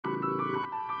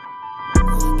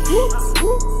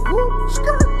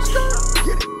Skirt, skirt,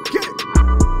 get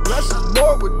it. Less is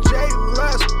more with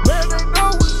JLess. Man, they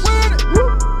know what's winning.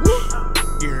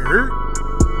 You heard?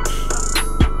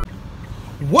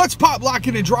 What's pop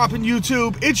locking and dropping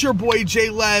YouTube? It's your boy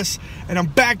JLess, and I'm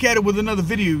back at it with another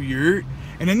video. You heard?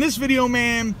 And in this video,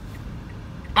 man,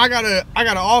 I got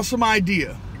an awesome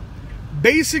idea.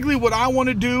 Basically, what I want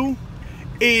to do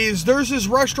is there's this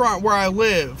restaurant where I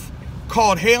live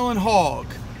called Hail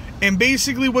Hogs. And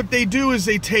basically what they do is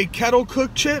they take kettle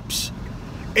cooked chips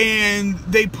and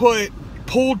they put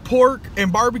pulled pork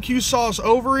and barbecue sauce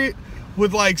over it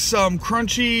with like some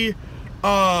crunchy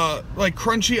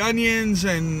onions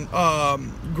and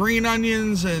green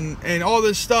onions and all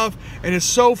this stuff, and it's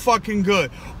so fucking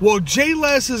good. Well,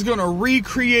 JLess is gonna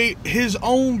recreate his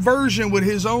own version with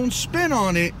his own spin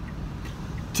on it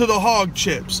to the Hog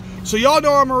Chips. So y'all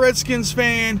know I'm a Redskins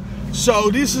fan.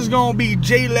 So this is gonna be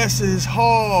JLess's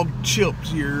Hog Chips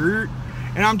here,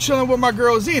 and I'm chilling with my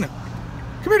girl Zena.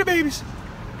 Come here, the babies.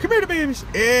 Come here, the babies.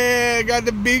 Yeah, I got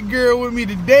the big girl with me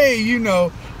today, you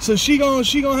know. So she gonna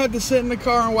have to sit in the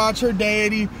car and watch her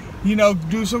daddy, you know,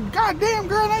 do some goddamn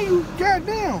girl. Now you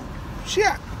goddamn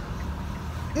shit.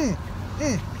 They're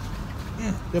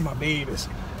my babies.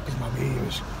 They're my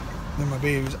babies. They're my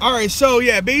babies. All right, so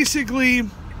yeah, basically.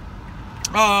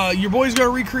 Your boy's gonna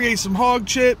recreate some Hog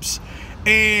Chips,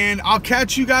 and I'll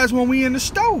catch you guys when we in the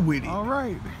stove with it. All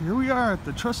right, here we are at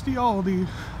the trusty Aldi.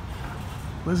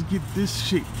 Let's get this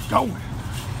shit going.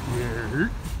 Yeah.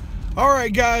 All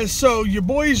right, guys, so your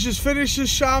boy's just finished his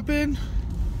shopping.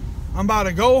 I'm about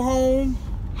to go home,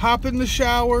 hop in the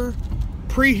shower,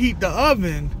 preheat the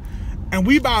oven, and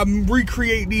we about to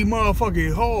recreate these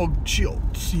motherfucking Hog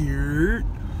Chips here.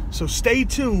 So stay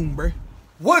tuned, bruh.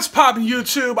 What's poppin'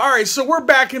 YouTube? Alright, so we're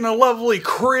back in the lovely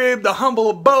crib, the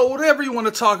humble abode, whatever you want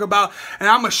to talk about. And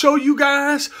I'm going to show you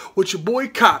guys what your boy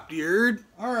copped, you heard?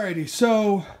 Alrighty,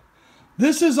 so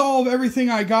this is all of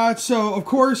everything I got. So, of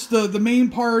course, the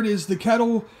main part is the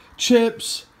kettle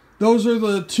chips. Those are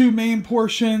the two main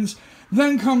portions.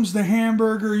 Then comes the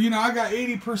hamburger. You know, I got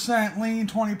 80% lean,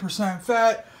 20%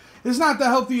 fat. It's not the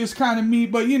healthiest kind of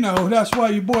meat, but, you know, that's why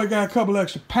your boy got a couple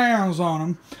extra pounds on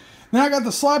him. Then I got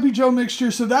the Sloppy Joe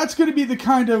mixture, so that's going to be the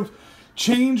kind of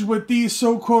change with these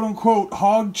so quote-unquote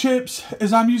hog chips,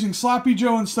 is I'm using Sloppy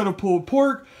Joe instead of pulled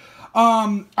pork.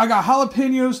 I got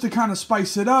jalapenos to kind of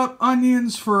spice it up,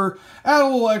 onions for add a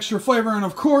little extra flavor, and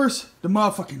of course, the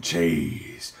motherfucking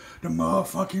cheese. The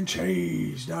motherfucking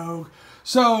cheese, dog.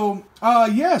 So,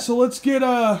 yeah, so let's get,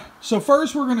 so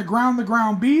first we're going to ground the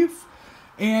ground beef.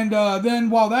 And then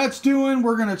while that's doing,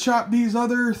 we're going to chop these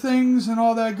other things and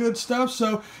all that good stuff.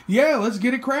 So, yeah, let's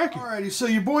get it cracking. Alrighty, so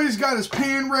your boy's got his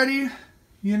pan ready.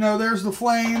 You know, there's the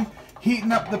flame,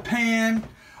 heating up the pan.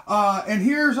 And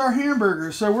here's our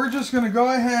hamburger. So we're just going to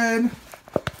go ahead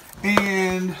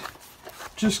and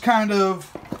just kind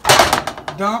of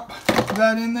dump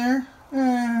that in there.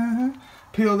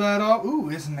 Peel that off.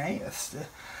 Ooh, it's nasty.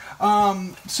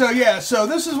 So, yeah, so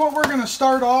this is what we're going to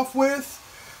start off with.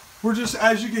 We're just,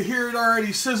 as you can hear it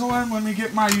already sizzling. Let me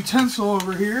get my utensil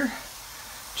over here.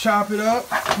 Chop it up,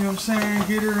 you know what I'm saying,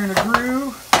 get her in a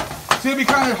groove. It's going to be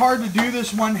kind of hard to do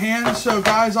this one hand, so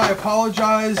guys, I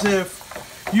apologize if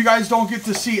you guys don't get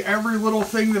to see every little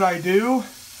thing that I do.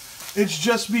 It's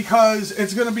just because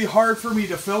it's going to be hard for me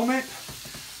to film it.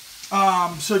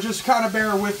 So just kind of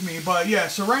bear with me. But yeah,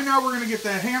 so right now we're going to get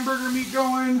that hamburger meat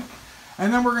going.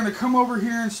 And then we're going to come over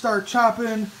here and start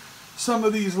chopping some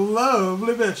of these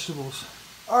lovely vegetables.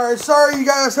 Alright, sorry you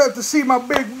guys have to see my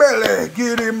big belly.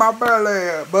 Get in my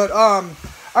belly. But,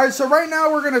 alright, so right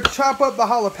now we're going to chop up the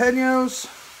jalapenos.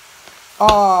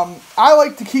 I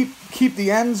like to keep the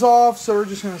ends off, so we're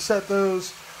just going to set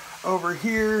those over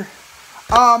here.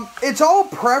 It's all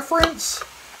preference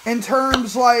in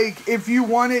terms, like, if you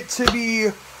want it to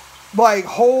be, like,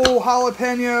 whole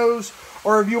jalapenos,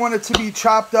 or if you want it to be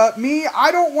chopped up. Me, I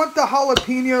don't want the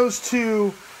jalapenos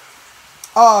to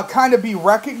kind of be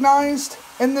recognized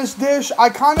in this dish. I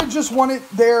kind of just want it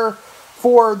there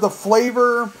for the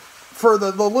flavor, for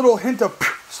the little hint of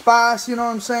spice, you know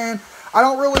what I'm saying? I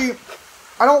don't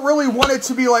really want it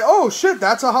to be like, oh shit,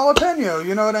 that's a jalapeno,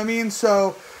 you know what I mean?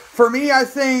 So for me, I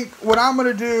think what I'm going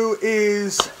to do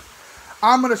is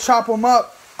I'm going to chop them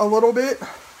up a little bit,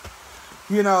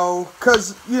 you know,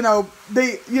 cuz you know,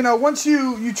 once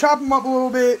you chop them up a little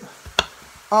bit,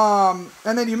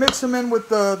 and then you mix them in with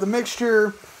the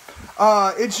mixture,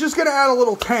 it's just going to add a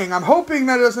little tang. I'm hoping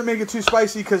that it doesn't make it too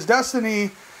spicy, because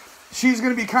Destiny, she's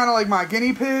going to be kind of like my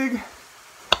guinea pig.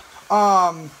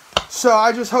 So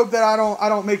I just hope that I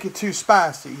don't make it too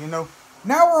spicy, you know.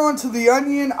 Now we're on to the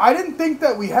onion. I didn't think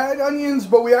that we had onions,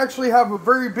 but we actually have a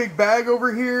very big bag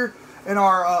over here in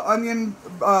our onion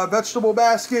vegetable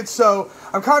basket. So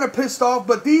I'm kind of pissed off,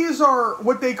 but these are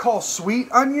what they call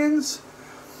sweet onions.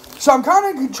 So I'm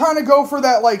kind of trying to go for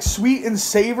that like sweet and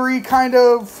savory kind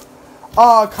of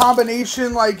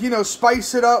combination, like, you know,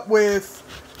 spice it up with,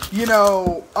 you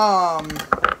know,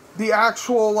 the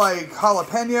actual like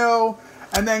jalapeno,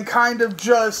 and then kind of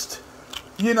just,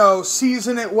 you know,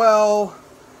 season it well.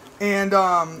 And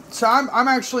so I'm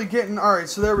actually getting, all right,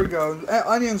 so there we go.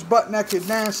 Onions butt naked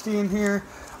nasty in here.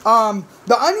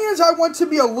 The onions I want to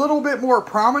be a little bit more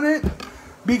prominent,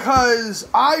 because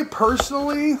I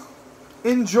personally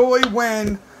enjoy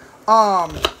when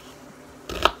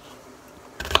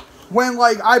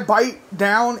like I bite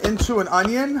down into an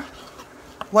onion,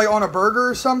 like on a burger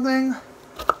or something.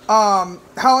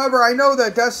 However, I know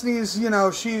that Destiny's, you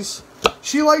know,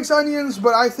 she likes onions,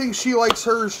 but I think she likes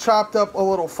hers chopped up a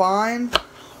little fine.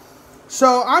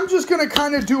 So I'm just going to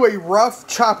kind of do a rough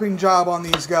chopping job on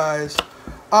these guys.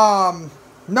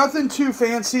 Nothing too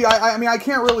fancy. I mean, I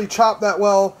can't really chop that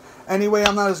well anyway.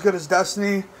 I'm not as good as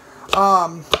Destiny.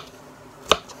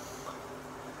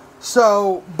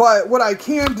 But what I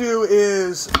can do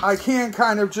is I can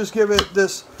kind of just give it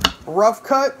this rough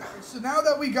cut. So now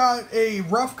that we got a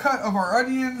rough cut of our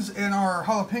onions and our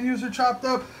jalapenos are chopped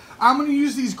up, I'm going to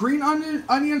use these green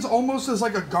onions almost as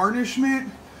like a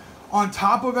garnishment on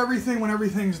top of everything when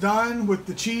everything's done with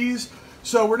the cheese.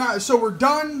 So we're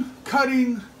done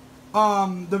cutting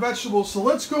the vegetables. So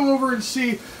let's go over and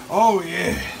see. Oh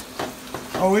yeah.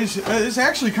 Oh, it's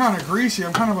actually kind of greasy.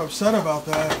 I'm kind of upset about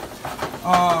that.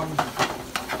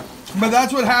 But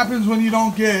that's what happens when you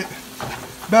don't get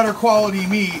better quality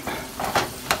meat.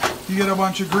 You get a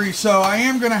bunch of grease. So I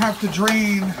am going to have to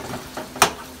drain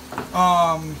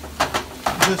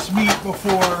this meat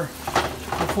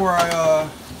before I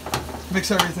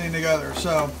mix everything together.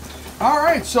 So, all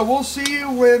right. So we'll see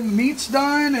you when meat's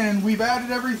done and we've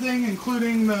added everything,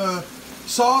 including the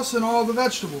sauce and all the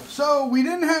vegetables. So we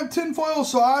didn't have tin foil,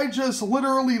 so I just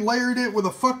literally layered it with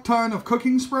a fuck ton of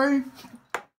cooking spray.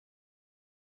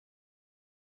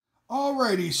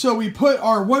 Alrighty, so we put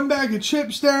our 1 bag of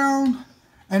chips down,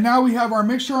 and now we have our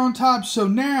mixture on top. So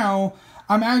now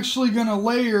I'm actually gonna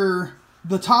layer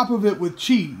the top of it with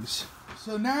cheese.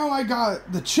 So now I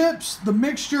got the chips, the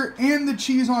mixture, and the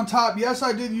cheese on top. Yes,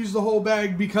 I did use the whole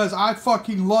bag because I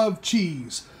fucking love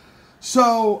cheese.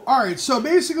 So, alright, so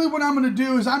basically what I'm going to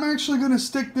do is I'm actually going to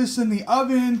stick this in the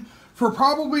oven for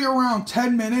probably around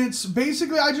 10 minutes.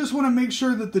 Basically, I just want to make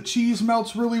sure that the cheese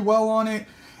melts really well on it.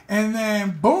 And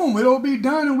then, boom, it'll be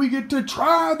done and we get to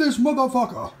try this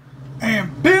motherfucker.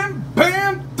 And bam,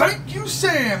 bam, thank you,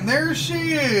 Sam. There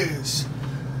she is.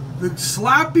 The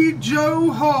Sloppy Joe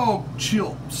Hog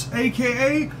Chips,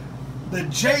 a.k.a. the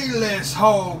JLess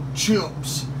Hog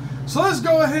Chips. So let's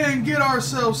go ahead and get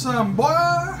ourselves some,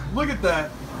 boy. Look at that.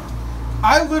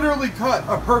 I literally cut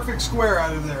a perfect square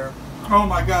out of there. Oh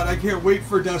my god, I can't wait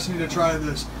for Destiny to try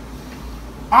this.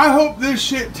 I hope this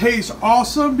shit tastes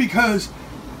awesome because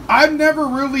I've never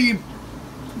really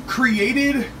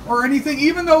created or anything.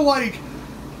 Even though like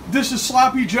this is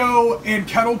Sloppy Joe and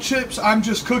kettle chips, I'm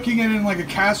just cooking it in like a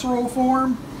casserole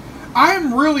form.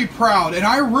 I'm really proud and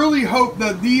I really hope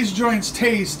that these joints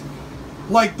taste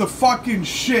like the fucking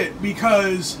shit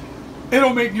because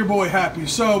it'll make your boy happy.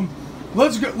 So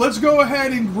let's go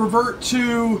ahead and revert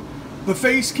to the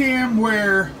face cam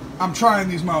where I'm trying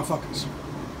these motherfuckers.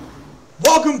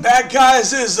 Welcome back,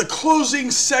 guys. This is the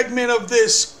closing segment of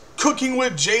this Cooking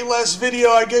with JLess video,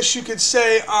 I guess you could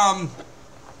say.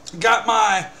 Got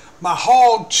my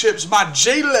hog chips, my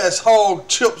JLess hog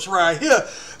chips right here.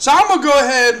 So I'm gonna go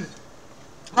ahead.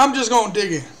 I'm just gonna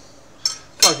dig in.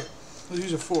 Fuck it. Let's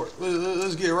use a fork.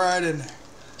 Let's get right in there.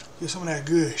 Get some of that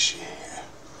good shit.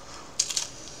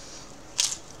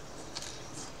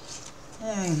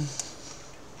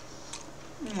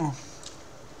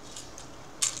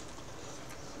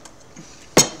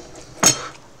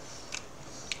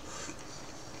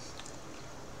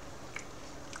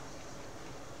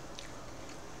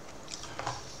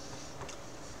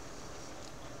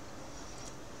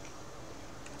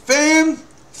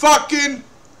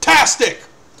 Fan-fucking-tastic.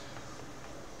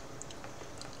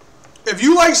 If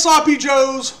you like Sloppy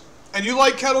Joes and you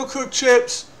like kettle cooked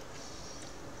chips,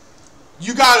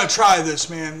 you gotta try this,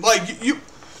 man. Like you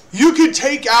could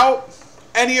take out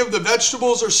any of the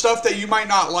vegetables or stuff that you might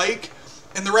not like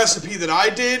in the recipe that I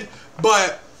did,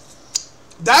 but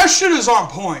that shit is on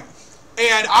point.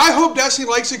 And I hope Destiny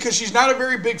likes it because she's not a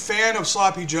very big fan of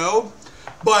Sloppy Joe,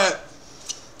 but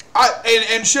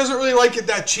and she doesn't really like it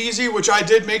that cheesy, which I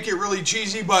did make it really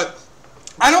cheesy, but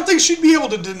I don't think she'd be able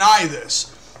to deny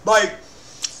this. Like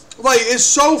it's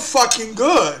so fucking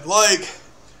good. Like,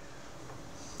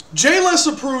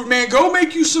 JLess approved, man. Go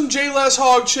make you some JLess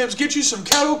hog chips. Get you some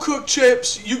kettle cooked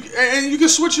chips. And you can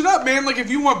switch it up, man. Like, if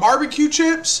you want barbecue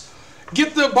chips,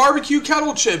 get the barbecue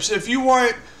kettle chips. If you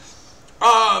want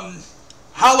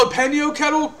jalapeno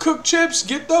kettle cooked chips,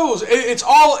 get those. It's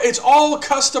all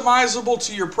customizable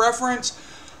to your preference.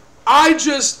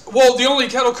 The only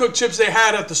kettle cooked chips they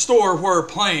had at the store were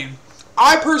plain.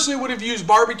 I personally would have used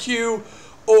barbecue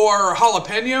or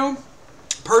jalapeno,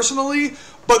 personally.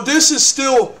 But this is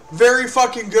still very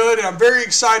fucking good, and I'm very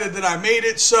excited that I made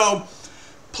it. So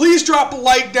please drop a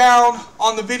like down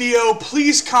on the video.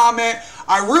 Please comment.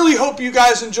 I really hope you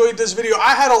guys enjoyed this video.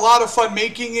 I had a lot of fun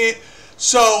making it.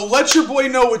 So let your boy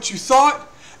know what you thought.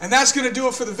 And that's going to do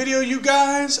it for the video, you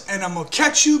guys. And I'm going to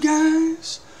catch you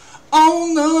guys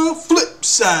on the flip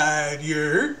side,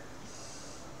 yeah.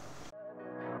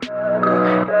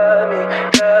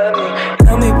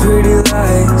 Tell me pretty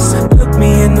lies, look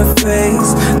me in the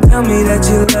face. Tell me that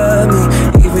you